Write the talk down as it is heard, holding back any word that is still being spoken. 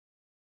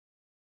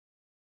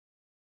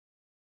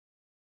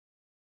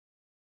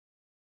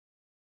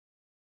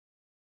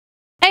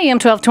AM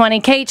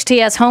 1220,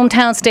 KHTS,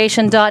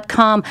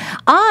 hometownstation.com.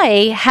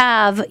 I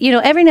have,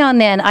 every now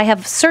and then I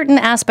have certain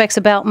aspects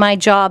about my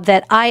job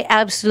that I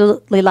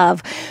absolutely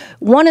love.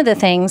 One of the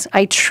things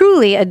I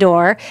truly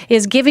adore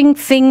is giving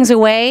things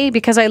away,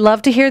 because I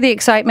love to hear the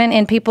excitement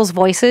in people's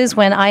voices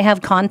when I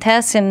have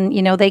contests and,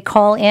 they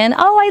call in. Oh,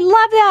 I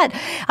love that.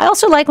 I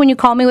also like when you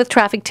call me with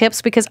traffic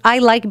tips, because I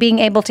like being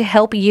able to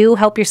help you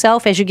help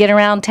yourself as you get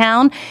around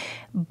town.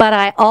 But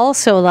I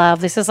also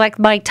love, this is like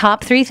my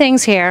top 3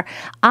 things here,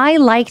 I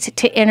liked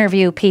to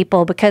interview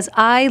people because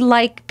I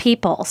like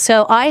people.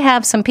 So I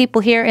have some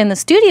people here in the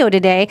studio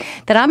today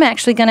that I'm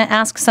actually going to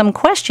ask some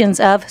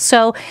questions of.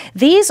 So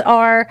these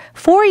are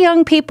 4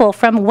 young people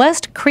from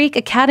West Creek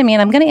Academy,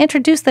 and I'm going to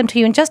introduce them to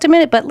you in just a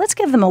minute, but let's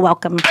give them a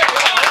welcome.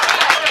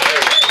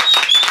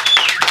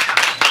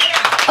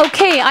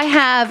 Okay, I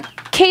have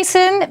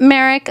Kason,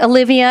 Merrick,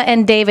 Olivia,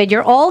 and David.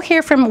 You're all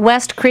here from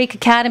West Creek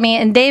Academy.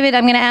 And David,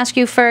 I'm going to ask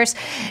you first.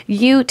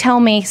 You tell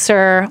me,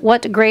 sir,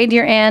 what grade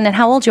you're in and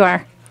how old you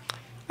are.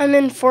 I'm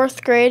in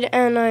 4th grade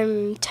and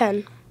I'm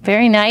 10.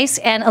 Very nice.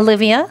 And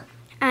Olivia?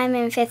 I'm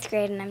in 5th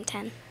grade and I'm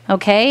 10.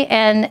 Okay.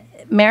 And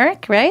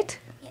Merrick, right?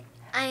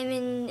 I'm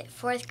in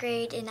 4th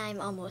grade and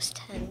I'm almost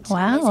 10. So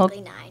Wow.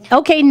 basically 9.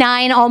 Okay,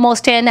 9,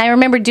 almost 10. I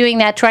remember doing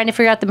that, trying to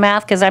figure out the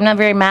math, because I'm not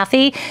very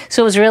mathy.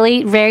 So it was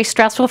really very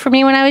stressful for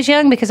me when I was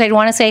young, because I'd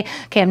want to say,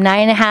 okay, I'm 9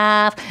 and a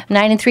half,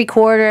 9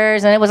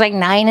 3/4, and it was like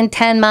 9 and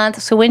 10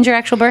 months. So when's your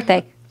actual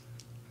birthday?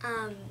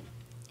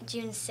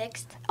 June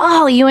 6th.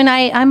 Oh, you and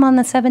I'm on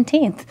the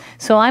 17th.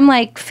 So I'm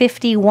like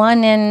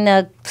 51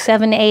 and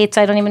 7/8.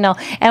 I don't even know.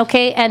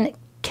 Okay, and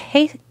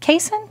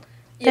Kason?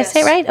 Did I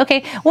say it right?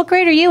 Okay. What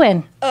grade are you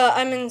in?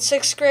 I'm in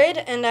 6th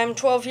grade and I'm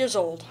 12 years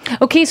old.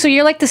 Okay, so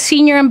you're like the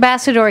senior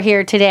ambassador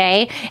here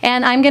today,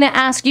 and I'm going to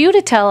ask you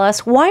to tell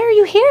us, why are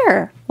you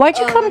here? Why'd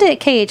you come to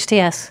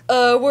KHTS?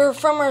 We're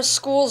from our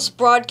school's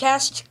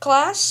broadcast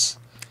class.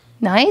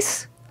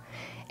 Nice.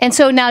 And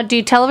so now, do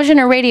you television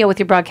or radio with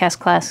your broadcast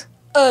class?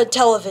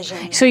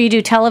 Television. So you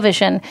do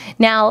television.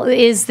 Now,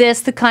 is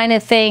this the kind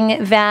of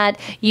thing that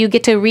you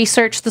get to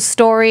research the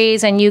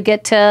stories and you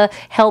get to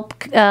help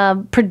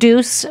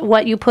produce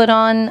what you put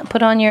on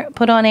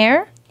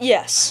air?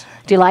 Yes.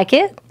 Do you like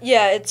it?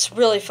 Yeah, it's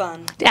really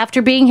fun. After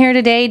being here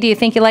today, do you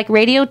think you like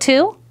radio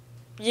too?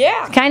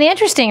 Yeah. Kind of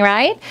interesting,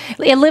 right?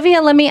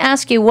 Olivia, let me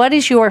ask you, what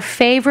is your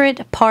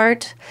favorite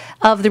part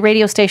of the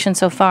radio station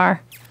so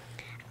far?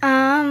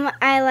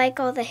 I like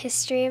all the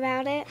history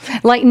about it.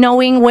 Like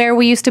knowing where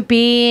we used to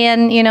be,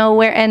 and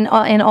where, and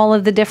all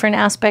of the different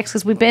aspects,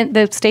 because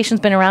the station's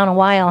been around a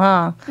while,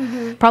 huh?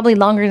 Mm-hmm. Probably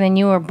longer than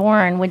you were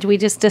born. Would we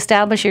just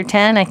establish you're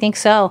 10? I think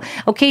so.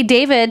 Okay,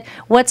 David,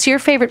 what's your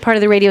favorite part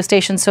of the radio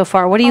station so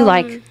far? What do you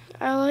like?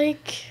 I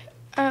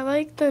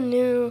like the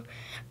new.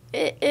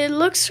 It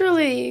looks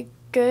really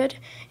good.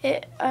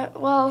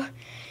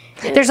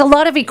 There's a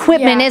lot of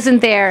equipment, isn't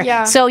there?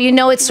 Yeah. So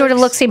it sort of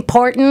looks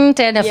important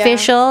and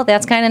official.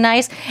 That's kind of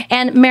nice.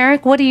 And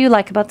Merrick, what do you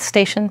like about the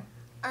station?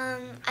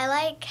 I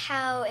like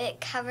how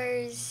it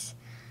covers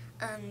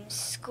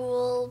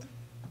school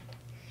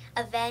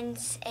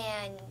events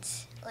and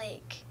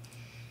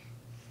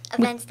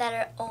events that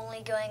are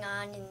only going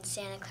on in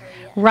Santa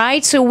Clarita.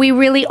 Right, so we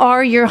really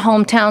are your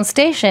hometown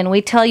station.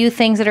 We tell you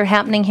things that are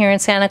happening here in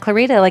Santa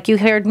Clarita. Like you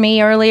heard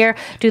me earlier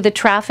do the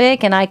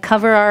traffic, and I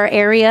cover our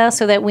area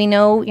so that we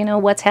know,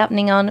 what's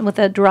happening on with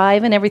the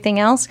drive and everything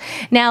else.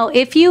 Now,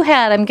 if you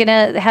had, I'm going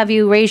to have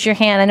you raise your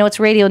hand. I know it's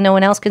radio, no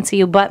one else can see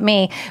you but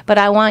me, but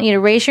I want you to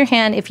raise your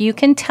hand if you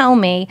can tell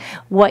me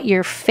what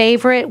your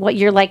favorite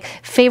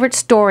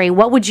story,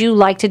 what would you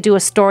like to do a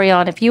story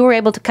on? If you were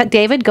able to cut,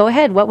 David, go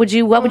ahead. What would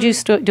you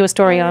do a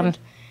story on?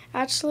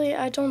 Actually,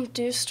 I don't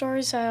do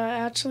stories. I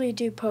actually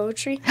do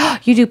poetry.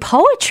 You do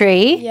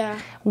poetry? Yeah.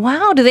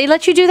 Wow. Do they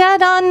let you do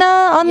that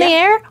on the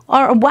air?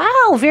 Or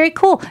wow, very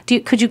cool.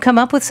 Could you come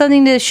up with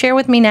something to share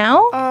with me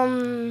now?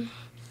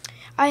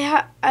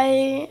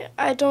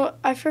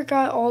 I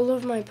forgot all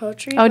of my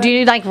poetry. Oh, do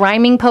you like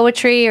rhyming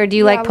poetry, or do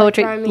you like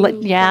poetry?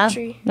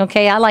 Poetry.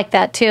 Okay, I like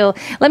that too.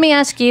 Let me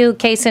ask you,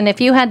 Kason, if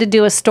you had to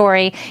do a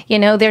story,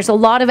 there's a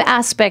lot of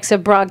aspects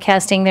of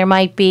broadcasting. There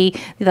might be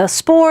the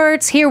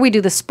sports. Here we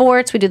do the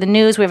sports, we do the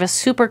news. We have a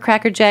super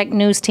crackerjack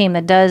news team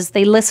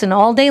they listen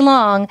all day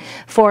long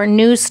for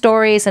news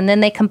stories, and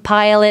then they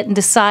compile it and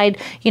decide,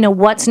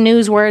 what's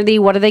newsworthy,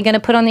 what are they going to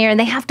put on the air, and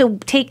they have to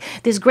take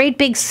this great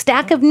big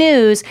stack of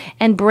news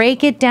and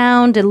break it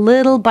down to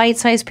little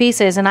bite-sized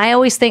pieces. And I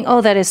always think,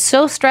 oh, that is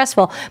so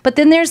stressful. But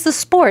then there's the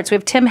sports. We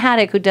have Tim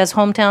Haddock, who does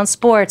hometown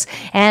sports,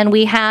 and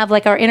we have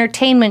like our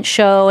entertainment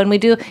show, and we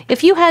do.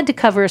 If you had to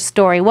cover a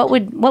story, what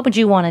would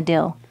you want to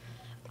do?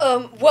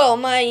 Well,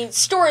 my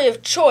story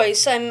of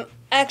choice, I'm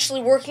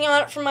actually working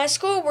on it for my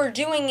school. We're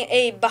doing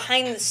a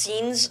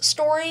behind-the-scenes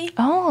story.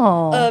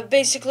 Oh.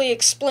 Basically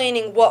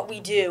explaining what we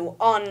do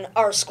on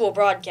our school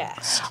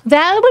broadcast.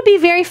 That would be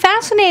very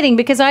fascinating,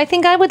 because I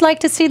think I would like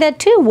to see that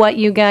too, what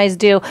you guys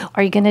do.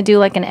 Are you going to do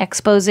like an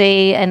expose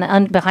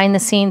and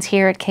behind-the-scenes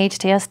here at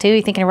KHTS too?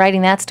 You thinking of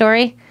writing that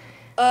story?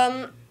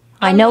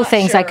 I know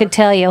things, I could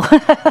tell you.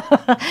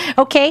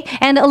 Okay,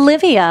 and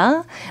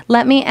Olivia,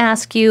 let me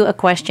ask you a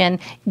question.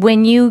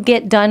 When you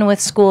get done with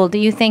school, do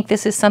you think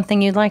this is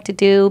something you'd like to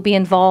do, be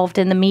involved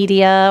in the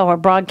media or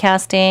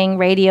broadcasting,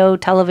 radio,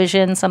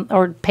 television,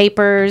 or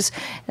papers,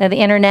 the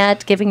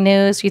internet, giving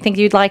news? You think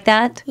you'd like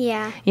that?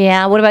 Yeah.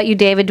 Yeah, what about you,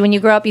 David? When you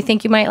grow up, you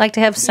think you might like to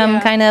have some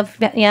kind of,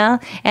 yeah?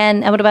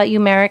 And what about you,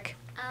 Merrick?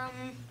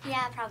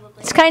 Yeah, probably.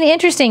 It's kind of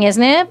interesting,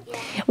 isn't it?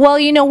 Yeah. Well,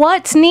 you know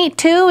what's neat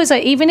too is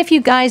that even if you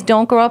guys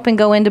don't grow up and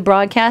go into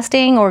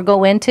broadcasting or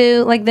go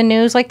into like the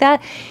news like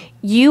that,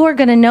 you are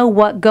going to know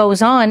what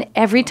goes on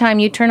every time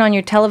you turn on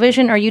your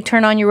television or you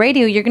turn on your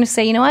radio. You're going to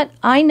say, you know what?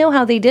 I know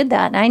how they did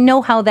that. And I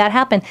know how that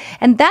happened.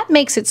 And that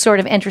makes it sort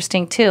of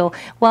interesting too.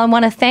 Well, I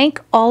want to thank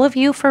all of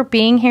you for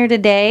being here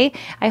today.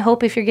 I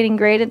hope if you're getting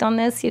graded on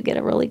this, you get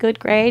a really good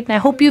grade. And I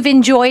hope you've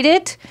enjoyed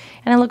it.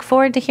 And I look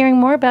forward to hearing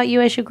more about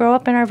you as you grow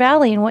up in our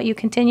valley and what you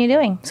continue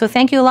doing. So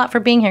thank you a lot for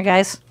being here,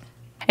 guys.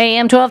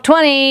 AM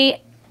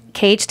 1220.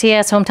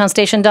 KHTS,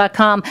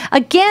 hometownstation.com.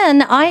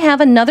 Again, I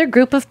have another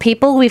group of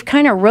people. We've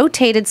kind of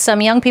rotated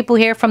some young people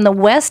here from the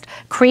West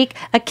Creek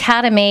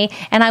Academy,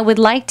 and I would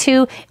like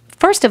to,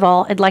 first of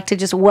all, I'd like to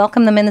just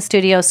welcome them in the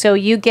studio. So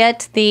you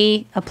get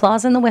the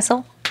applause and the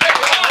whistle.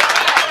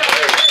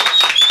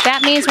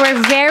 That means we're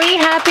very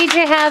happy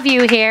to have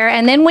you here.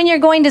 And then when you're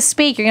going to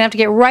speak, you're going to have to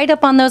get right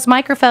up on those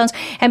microphones.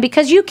 And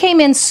because you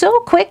came in so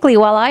quickly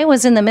while I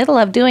was in the middle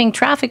of doing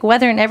traffic,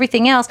 weather, and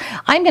everything else,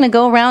 I'm going to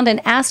go around and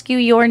ask you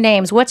your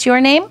names. What's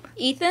your name?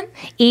 Ethan.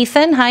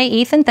 Ethan. Hi,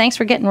 Ethan. Thanks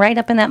for getting right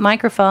up in that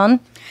microphone.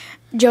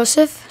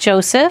 Joseph.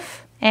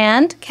 Joseph.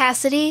 And?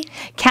 Cassidy.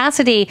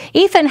 Cassidy.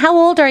 Ethan, how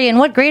old are you and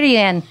what grade are you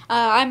in?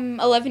 I'm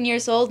 11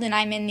 years old and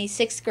I'm in the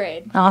 6th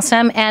grade.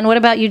 Awesome. And what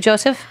about you,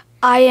 Joseph?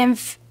 I am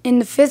in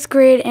the 5th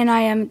grade and I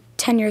am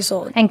 10 years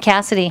old. And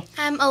Cassidy?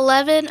 I'm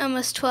 11,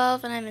 almost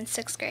 12, and I'm in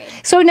 6th grade.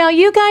 So now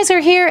you guys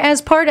are here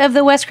as part of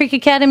the West Creek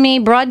Academy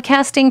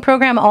broadcasting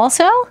program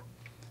also?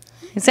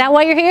 Is that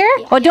why you're here?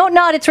 Yeah. Oh, don't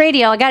nod. It's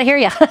radio. I got to hear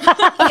you.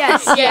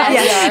 Yes.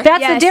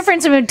 That's the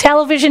difference between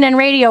television and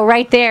radio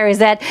right there, is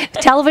that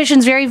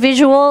television's very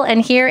visual, and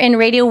here in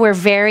radio, we're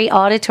very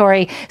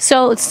auditory.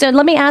 So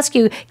let me ask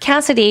you,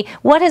 Cassidy,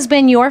 what has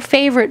been your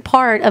favorite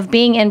part of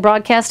being in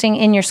broadcasting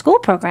in your school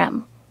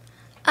program?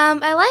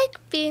 I like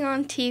being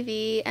on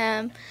TV,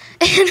 and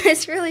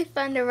it's really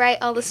fun to write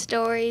all the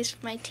stories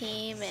for my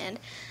team, and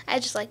I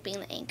just like being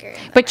the anchor.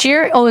 But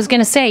I was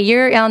going to say,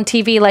 you're on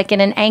TV like in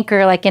an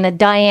anchor, like in a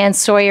Diane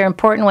Sawyer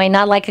important way,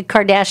 not like a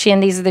Kardashian,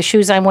 these are the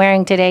shoes I'm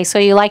wearing today. So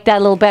you like that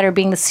a little better,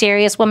 being the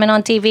serious woman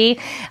on TV?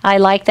 I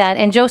like that.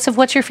 And Joseph,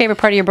 what's your favorite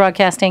part of your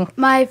broadcasting?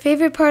 My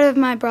favorite part of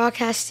my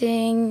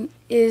broadcasting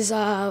is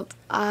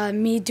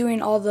me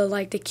doing all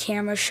the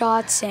camera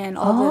shots and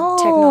all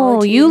the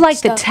technology. Oh, you like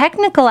stuff. the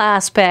technical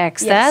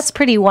aspects. Yes. That's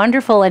pretty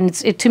wonderful. And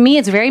to me,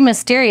 it's very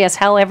mysterious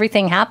how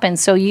everything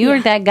happens. So you're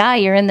that guy.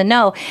 You're in the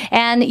know.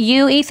 And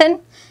you,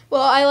 Ethan?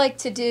 Well, I like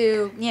to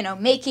do,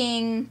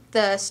 making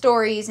the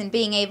stories and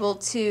being able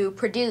to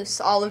produce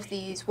all of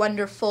these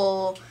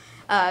wonderful,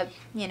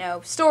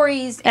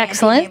 stories.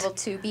 Excellent. And being able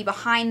to be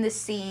behind the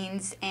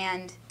scenes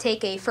and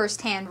take a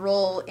first-hand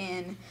role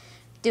in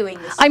doing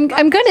this. I'm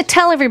going to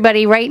tell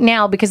everybody right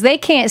now, because they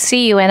can't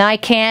see you and I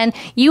can.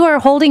 You are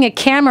holding a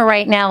camera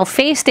right now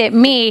faced at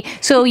me,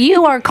 so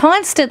you are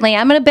constantly,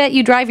 I'm going to bet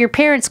you drive your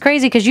parents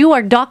crazy because you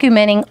are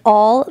documenting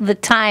all the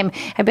time.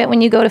 I bet when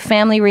you go to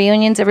family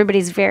reunions,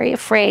 everybody's very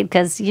afraid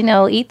because,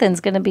 Ethan's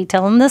going to be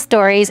telling the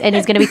stories and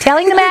he's going to be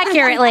telling them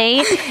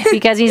accurately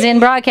because he's in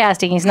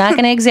broadcasting. He's not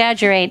going to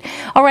exaggerate.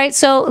 All right,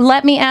 so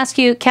let me ask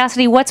you,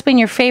 Cassidy, what's been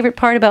your favorite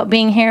part about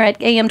being here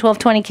at AM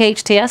 1220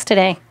 KHTS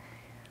today?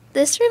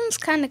 This room's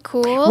kind of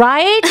cool.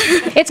 Right?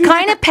 It's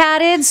kind of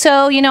padded,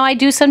 so, I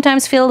do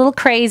sometimes feel a little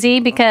crazy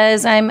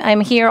because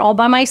I'm here all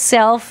by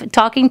myself,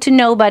 talking to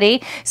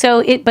nobody.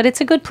 But it's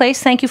a good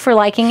place. Thank you for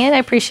liking it. I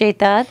appreciate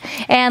that.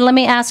 And let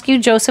me ask you,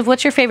 Joseph,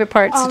 what's your favorite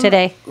parts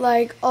today?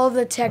 Like all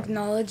the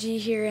technology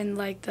here and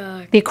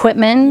the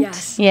equipment?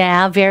 Yes.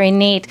 Yeah, very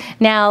neat.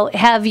 Now,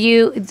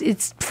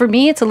 for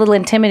me, it's a little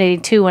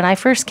intimidating too. When I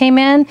first came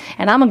in,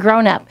 and I'm a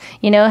grown-up,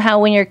 you know how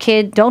when you're a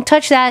kid, don't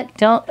touch that,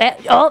 don't,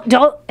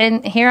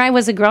 and here I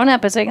was a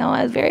grown-up. I was like,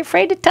 I was very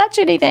afraid to touch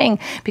anything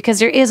because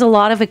there is a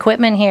lot of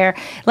equipment here.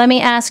 Let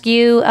me ask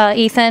you,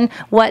 Ethan,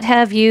 what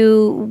have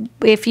you,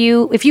 if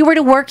you were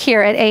to work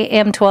here at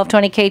AM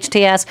 1220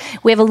 KHTS,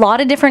 we have a lot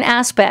of different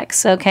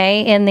aspects,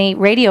 okay, in the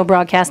radio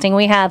broadcasting.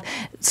 We have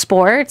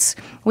sports,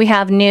 we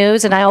have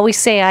news, and I always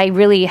say I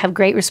really have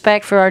great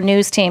respect for our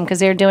news team because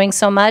they're doing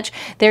so much.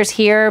 There's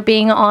here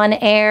being on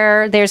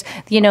air, there's,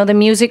 the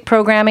music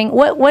programming.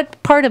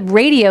 What part of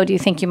radio do you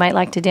think you might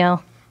like to do?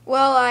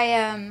 Well,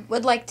 I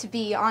would like to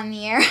be on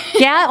the air.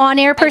 Yeah,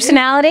 on-air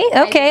personality?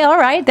 Okay, all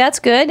right, that's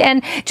good.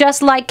 And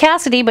just like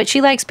Cassidy, but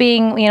she likes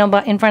being,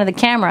 in front of the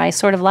camera. I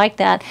sort of like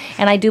that.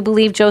 And I do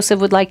believe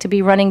Joseph would like to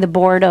be running the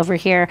board over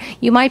here.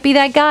 You might be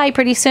that guy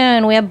pretty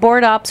soon. We have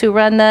board ops who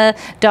run the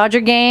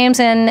Dodger games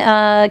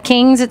and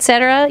Kings,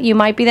 etc. You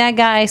might be that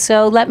guy.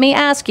 So let me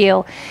ask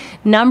you,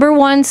 number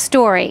one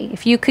story,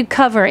 if you could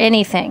cover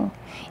anything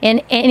in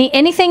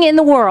anything in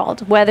the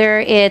world, whether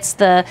it's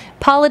the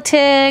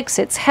politics,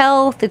 it's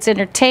health, it's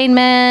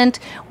entertainment,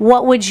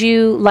 what would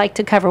you like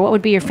to cover? What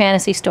would be your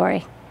fantasy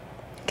story?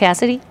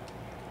 Cassidy?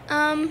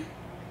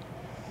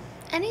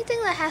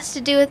 Anything that has to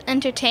do with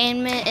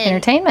entertainment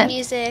and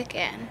music.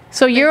 And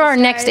so you're our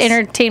next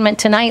Entertainment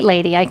Tonight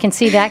lady. I can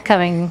see that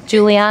coming.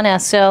 Juliana.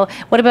 So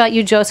what about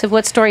you, Joseph?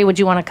 What story would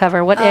you want to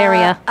cover? What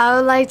area? I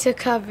would like to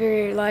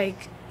cover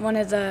like one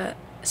of the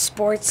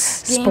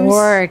sports games.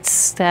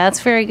 Sports. That's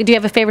very good. Do you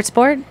have a favorite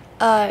sport?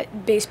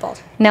 Baseball.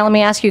 Now let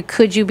me ask you,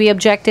 could you be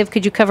objective?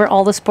 Could you cover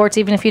all the sports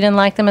even if you didn't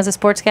like them as a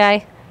sports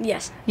guy?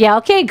 Yes. Yeah,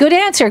 okay, good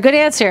answer, good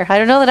answer. I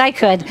don't know that I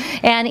could.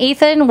 And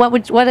Ethan,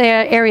 what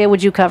area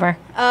would you cover?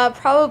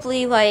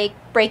 Probably like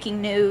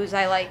breaking news.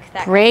 I like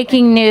that.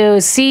 Breaking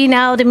news. See,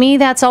 now to me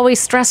that's always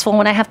stressful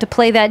when I have to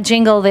play that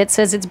jingle that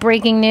says it's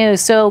breaking news.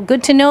 So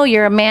good to know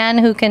you're a man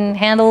who can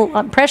handle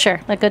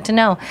pressure. Good to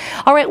know.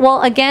 All right,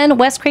 well, again,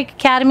 West Creek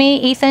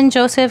Academy, Ethan,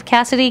 Joseph,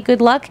 Cassidy,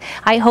 good luck.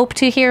 I hope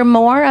to hear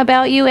more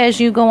about you as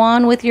you go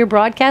on with your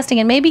broadcasting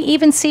and maybe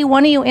even see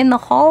one of you in the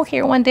hall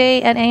here one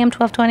day at AM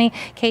 1220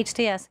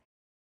 KHTS.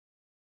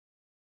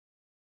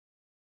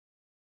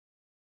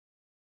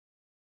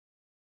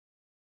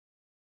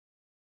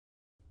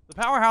 The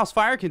powerhouse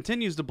fire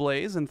continues to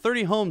blaze and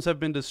 30 homes have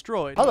been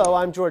destroyed. Hello,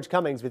 I'm George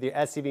Cummings with your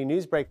SCV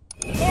News Break.